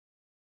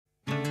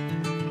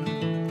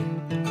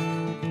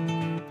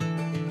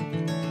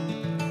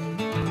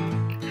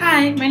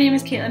Hi, my name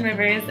is Kaitlyn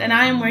Rivers, and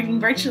I am working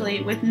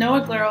virtually with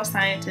NOAA GLERL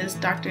scientists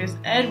Drs.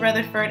 Ed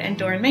Rutherford and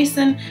Doran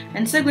Mason,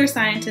 and CIGLR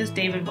scientist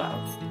David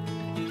Wells.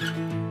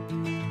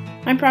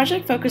 My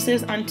project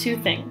focuses on two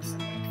things.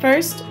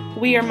 First,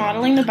 we are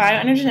modeling the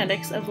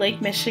bioenergetics of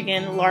Lake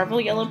Michigan larval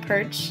yellow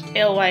perch,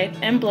 alewife,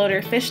 and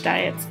bloater fish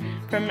diets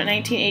from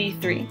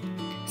 1983.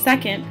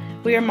 Second,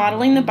 we are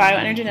modeling the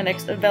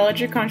bioenergetics of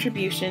veliger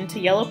contribution to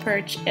yellow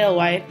perch,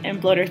 alewife, and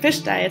bloater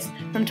fish diets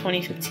from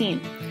 2015,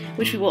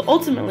 which will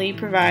ultimately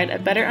provide a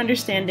better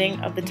understanding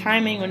of the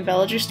timing when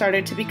veliger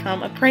started to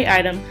become a prey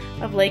item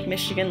of Lake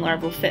Michigan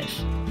larval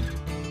fish.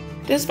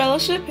 This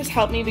fellowship has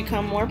helped me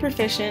become more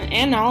proficient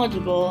and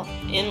knowledgeable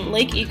in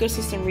lake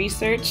ecosystem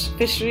research,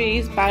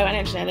 fisheries,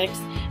 bioenergetics,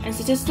 and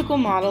statistical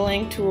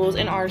modeling tools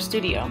in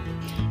RStudio.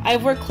 I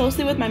have worked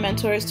closely with my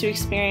mentors to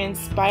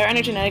experience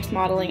bioenergetics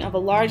modeling of a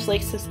large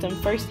lake system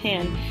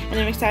firsthand, and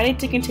I'm excited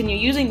to continue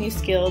using these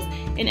skills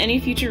in any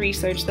future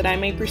research that I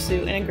may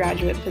pursue in a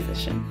graduate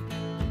position.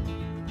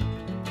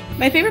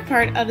 My favorite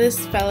part of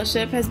this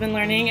fellowship has been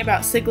learning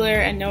about CIGLR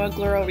and NOAA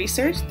GLERL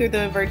research through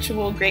the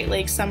virtual Great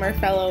Lakes Summer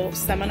Fellow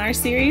Seminar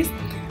Series.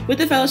 With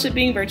the fellowship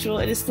being virtual,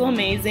 it is still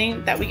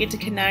amazing that we get to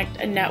connect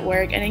and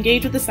network and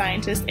engage with the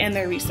scientists and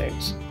their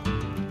research.